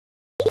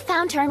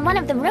found her in one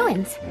of the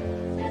ruins.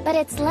 But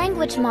its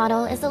language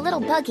model is a little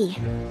buggy,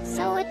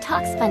 so it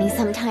talks funny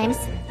sometimes.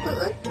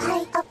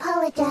 I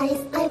apologize.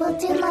 I will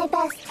do my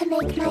best to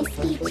make my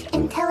speech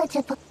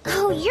intelligible.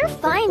 Oh, you're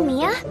fine,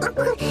 Mia.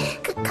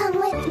 Come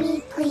with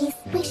me, please.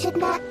 We should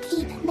not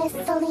keep Miss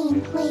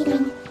Celine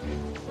waiting.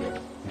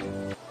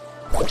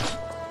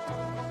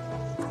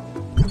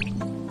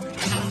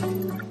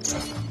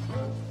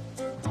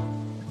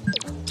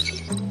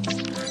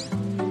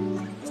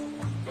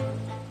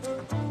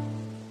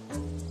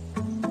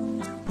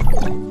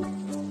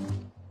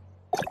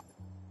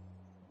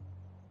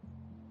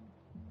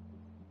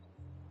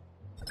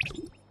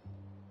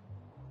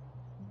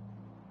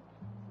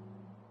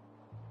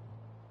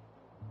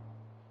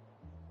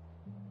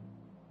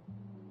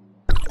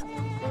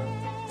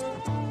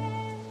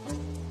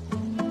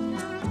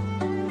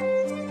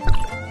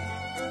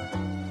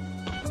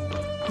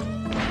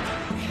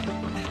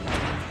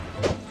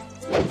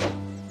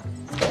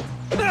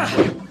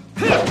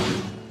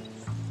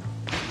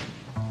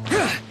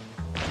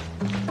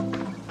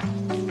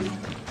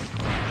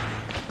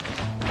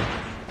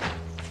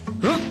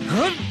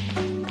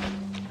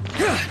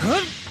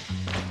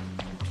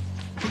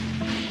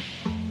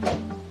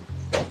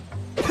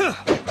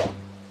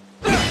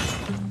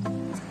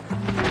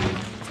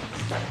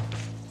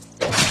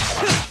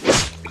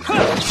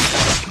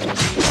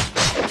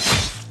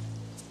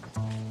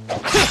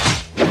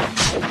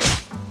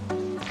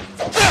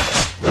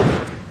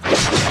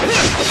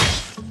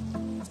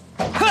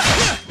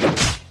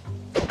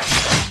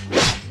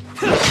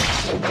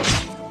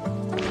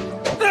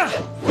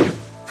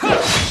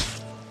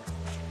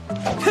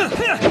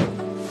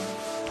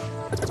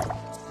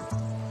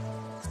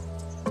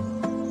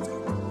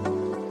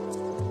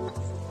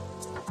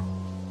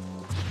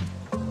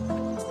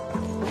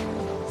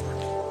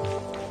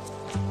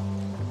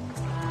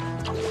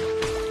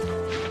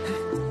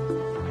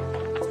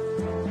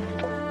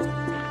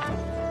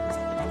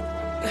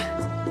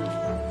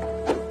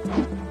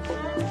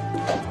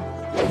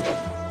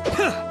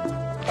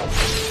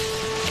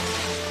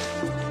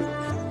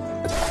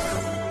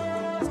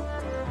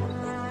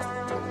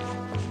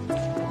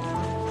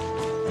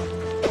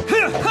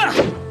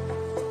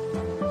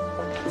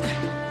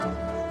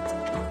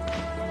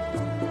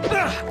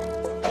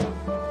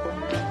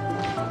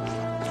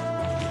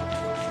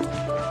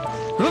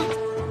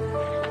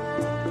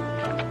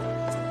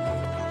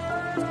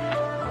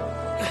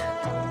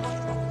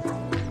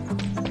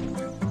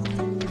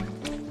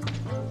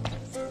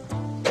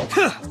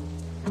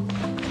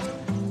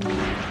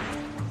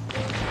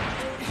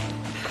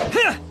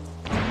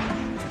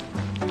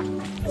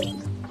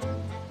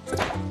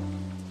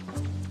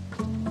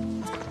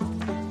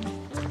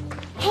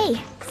 Hey,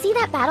 see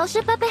that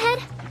battleship up ahead?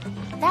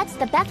 That's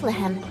the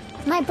Bethlehem.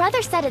 My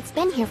brother said it's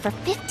been here for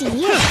 50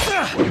 years.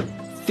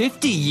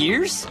 50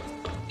 years?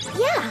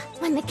 Yeah,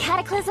 when the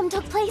Cataclysm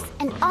took place,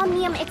 an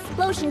Omnium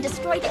explosion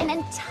destroyed an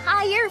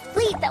entire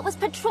fleet that was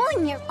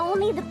patrolling here.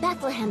 Only the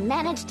Bethlehem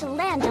managed to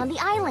land on the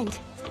island.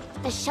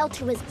 The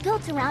shelter was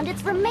built around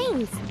its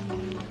remains.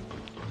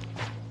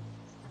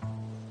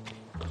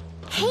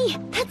 Hey,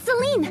 that's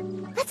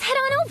Celine! Let's head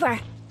on over!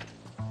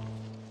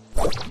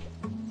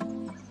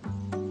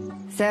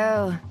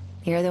 So,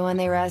 you're the one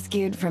they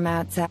rescued from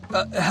outside?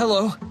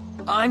 Hello.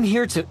 I'm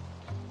here to...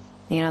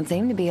 You don't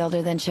seem to be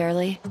older than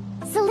Shirley.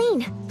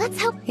 Celine, let's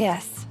help...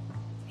 Yes.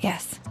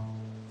 Yes.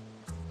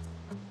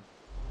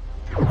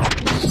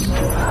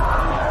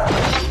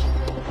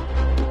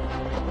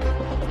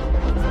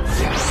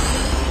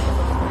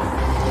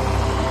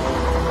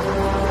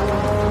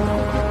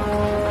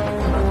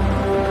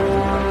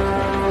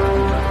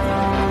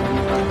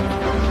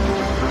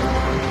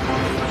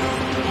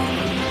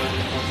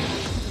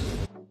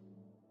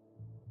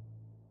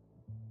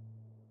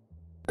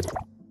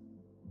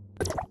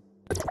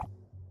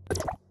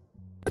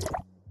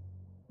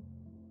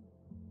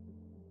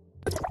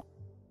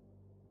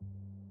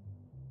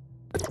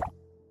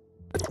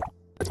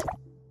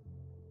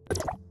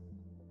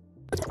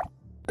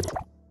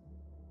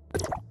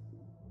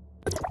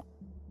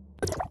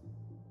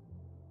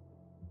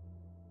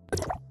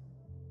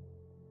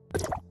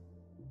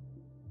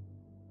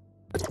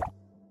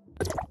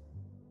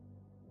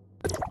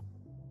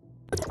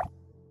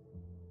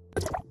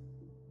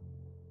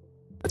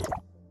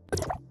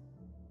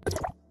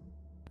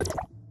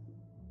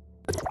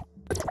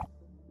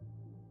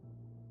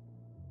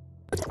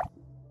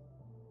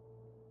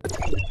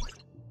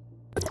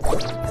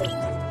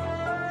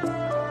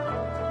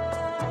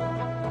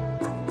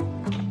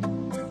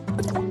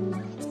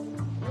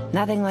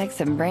 Nothing like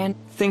some brand...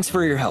 Thanks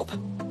for your help.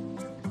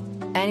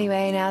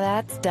 Anyway, now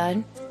that's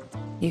done.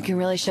 You can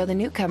really show the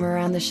newcomer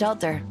around the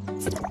shelter.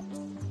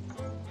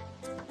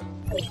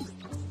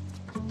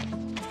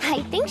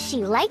 I think she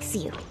likes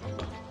you.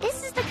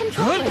 This is the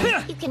control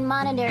room. You can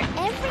monitor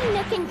every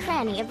nook and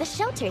cranny of the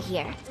shelter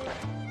here.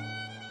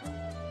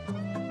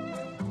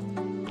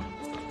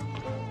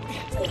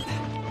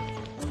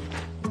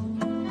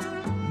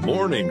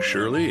 Morning,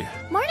 Shirley.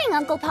 Morning,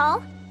 Uncle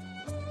Paul.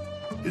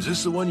 Is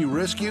this the one you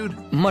rescued?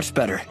 Much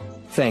better.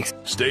 Thanks.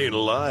 Staying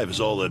alive is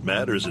all that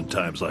matters in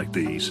times like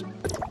these.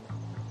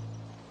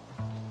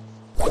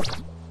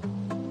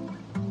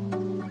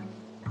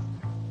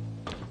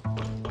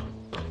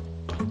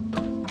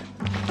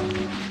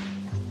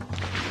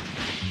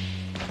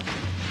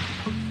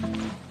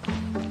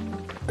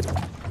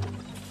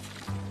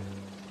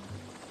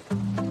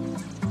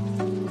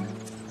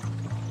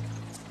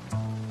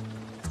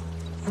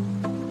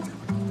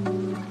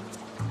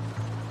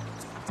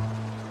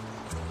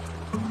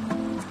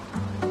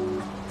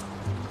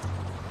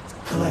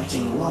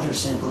 Collecting water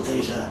sample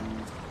data.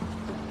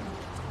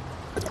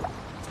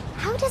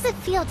 How does it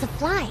feel to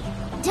fly?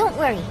 Don't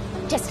worry.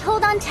 Just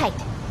hold on tight.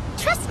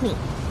 Trust me,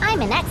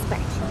 I'm an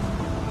expert.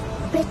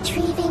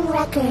 Retrieving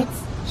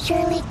records.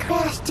 Shirley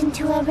crashed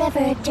into a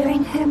river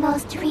during her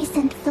most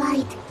recent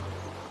flight.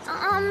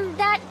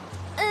 That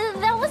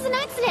was an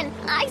accident,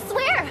 I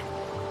swear.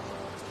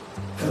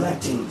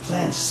 Collecting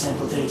plant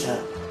sample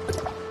data.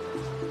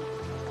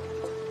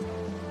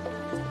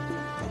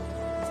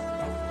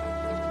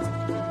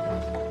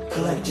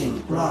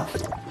 Collecting rock.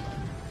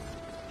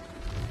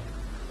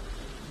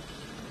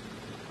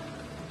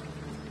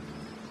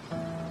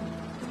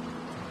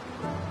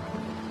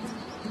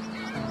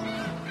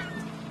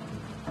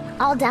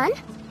 All done?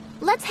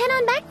 Let's head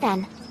on back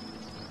then.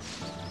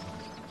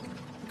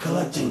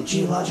 Collecting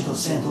geological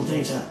sample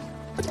data.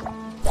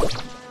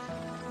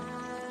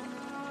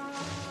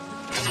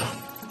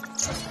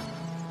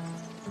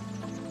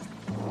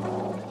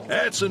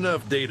 That's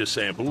enough data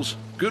samples.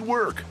 Good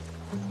work.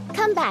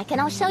 Come back and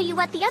I'll show you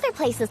what the other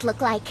places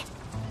look like.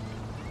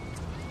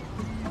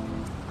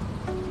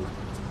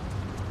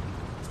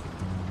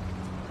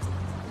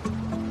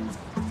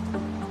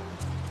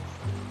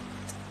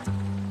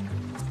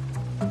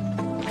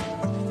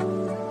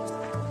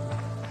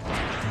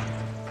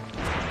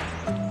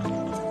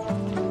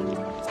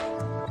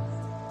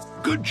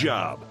 Good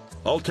job.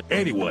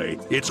 Anyway,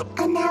 it's...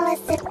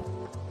 Analysis.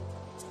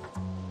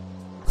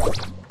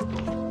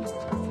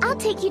 I'll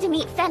take you to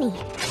meet Fenny.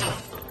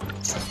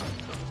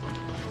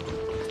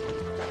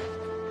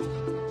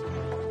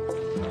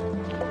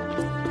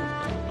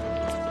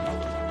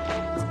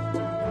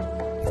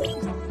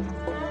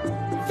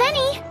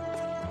 Fenny!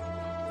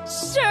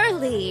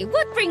 Shirley,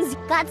 what brings you?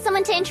 Got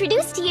someone to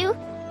introduce to you.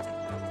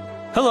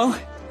 Hello.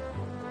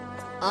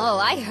 Oh,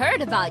 I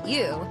heard about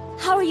you.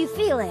 How are you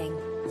feeling?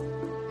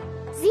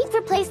 Zeke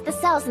replaced the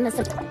cells in the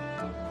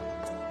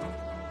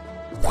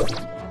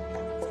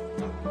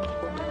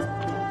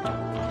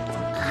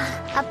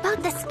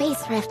about the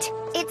space rift.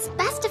 It's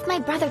best if my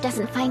brother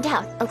doesn't find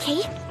out,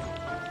 okay?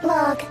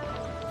 Log.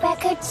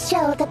 Records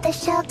show that the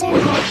shelter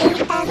had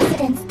 8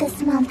 accidents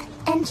this month,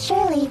 and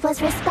Shirley was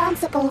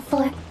responsible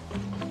for...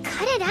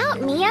 Cut it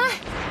out, Mia.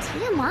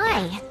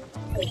 TMI.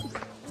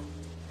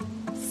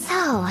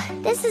 So,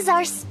 this is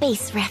our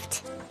space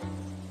rift.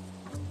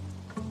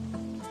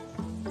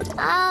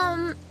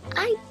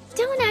 I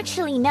don't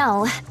actually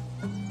know.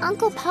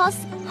 Uncle Paul's...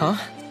 Huh?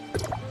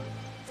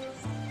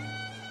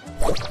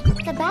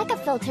 The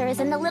backup filter is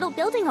in the little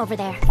building over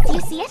there. Do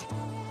you see it?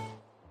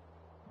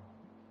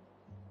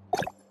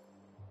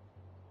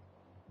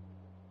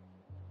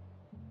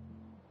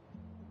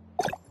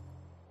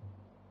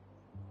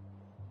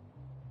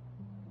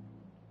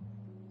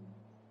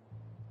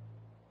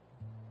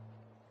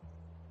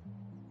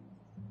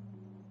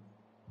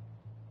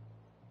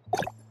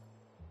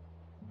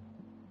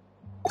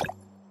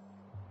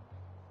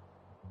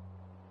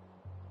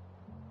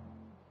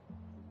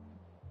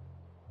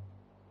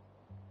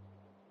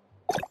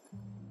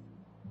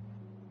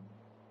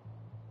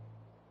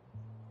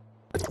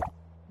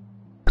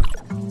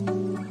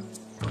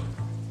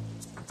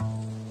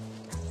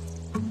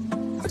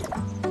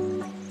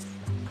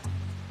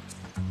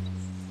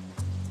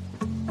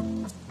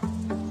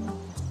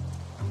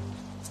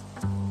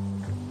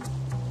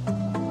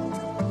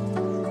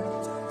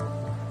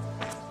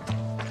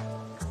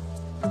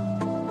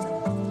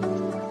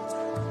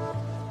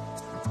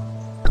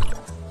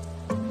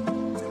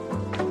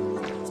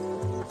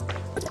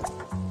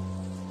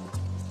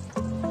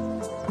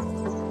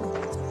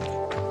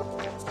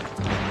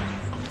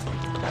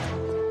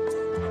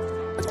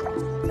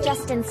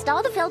 Just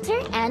install the filter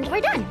and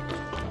we're done.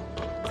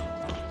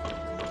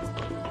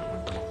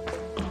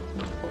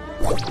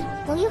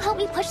 Will you help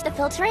me push the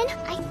filter in?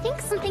 I think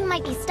something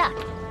might be stuck.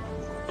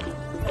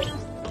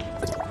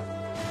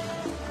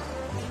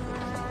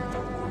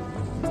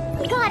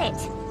 Got it!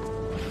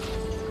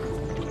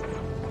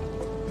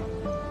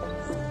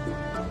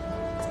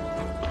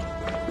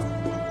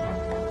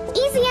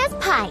 Easy as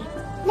pie.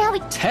 Now we...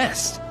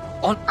 Test?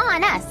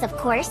 On us, of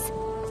course.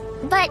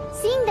 But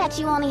seeing that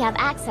you only have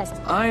access...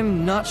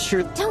 I'm not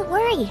sure... Don't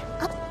worry.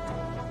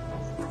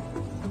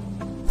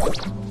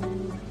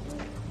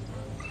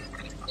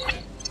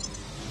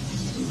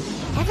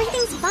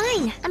 Everything's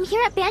fine. I'm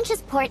here at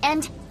Bansh's port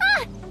and...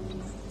 Ah!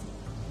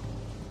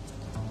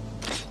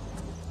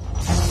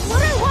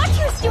 What are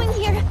Watchers doing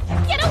here?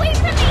 Get away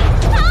from me!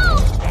 Help!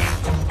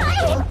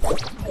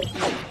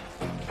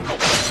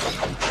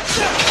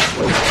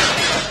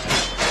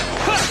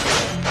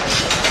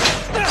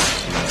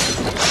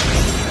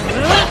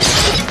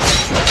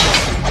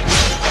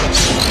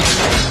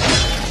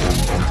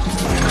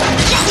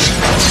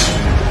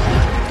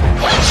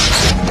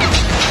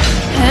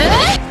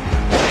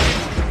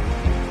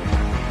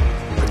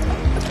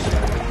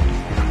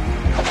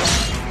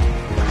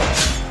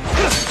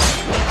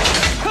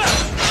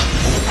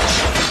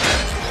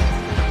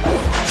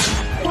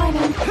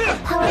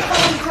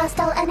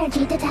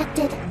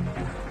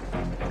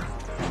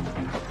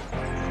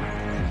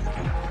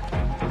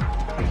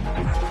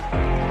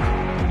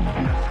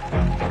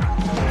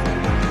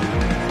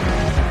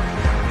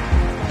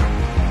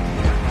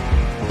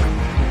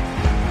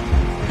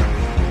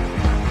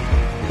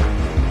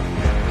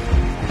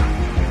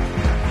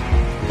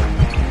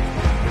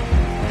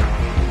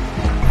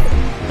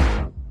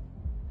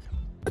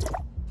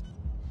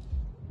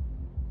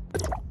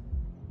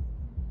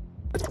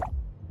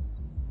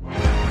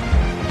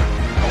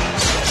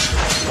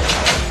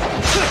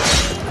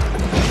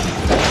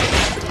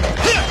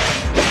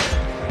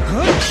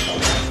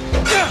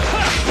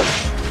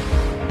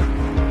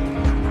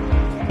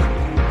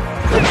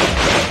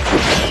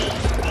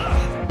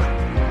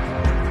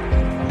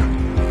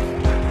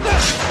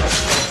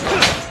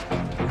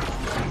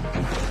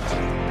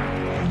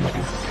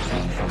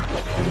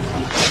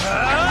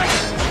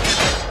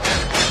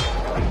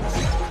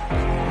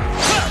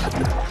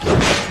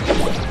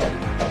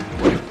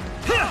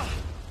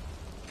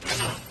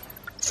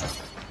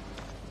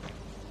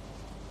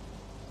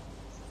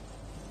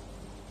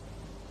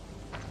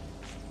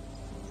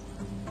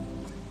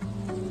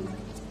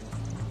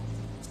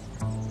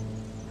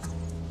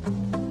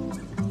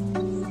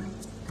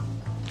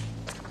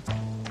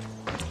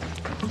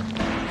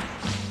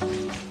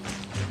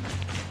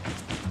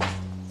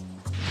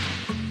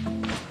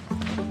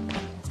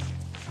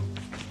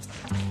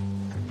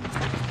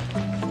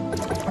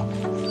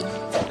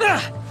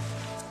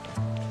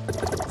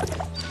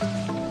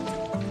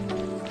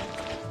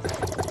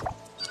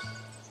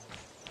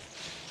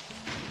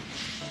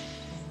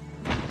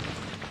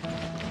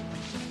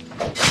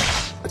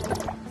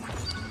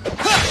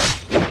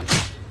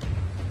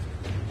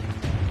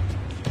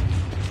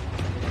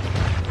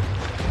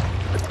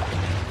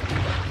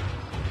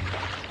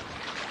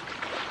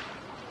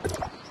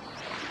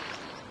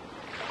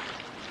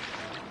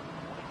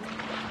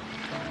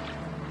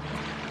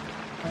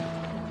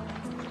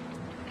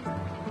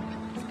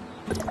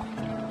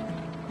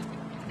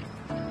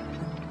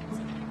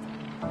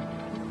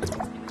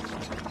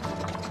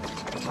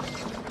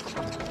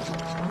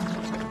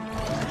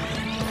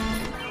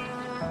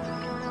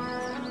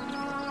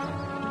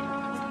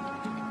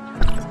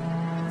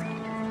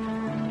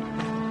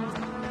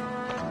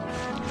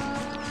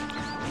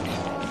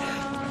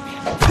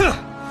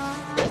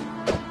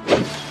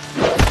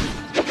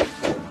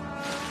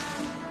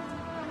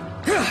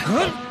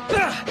 Huh!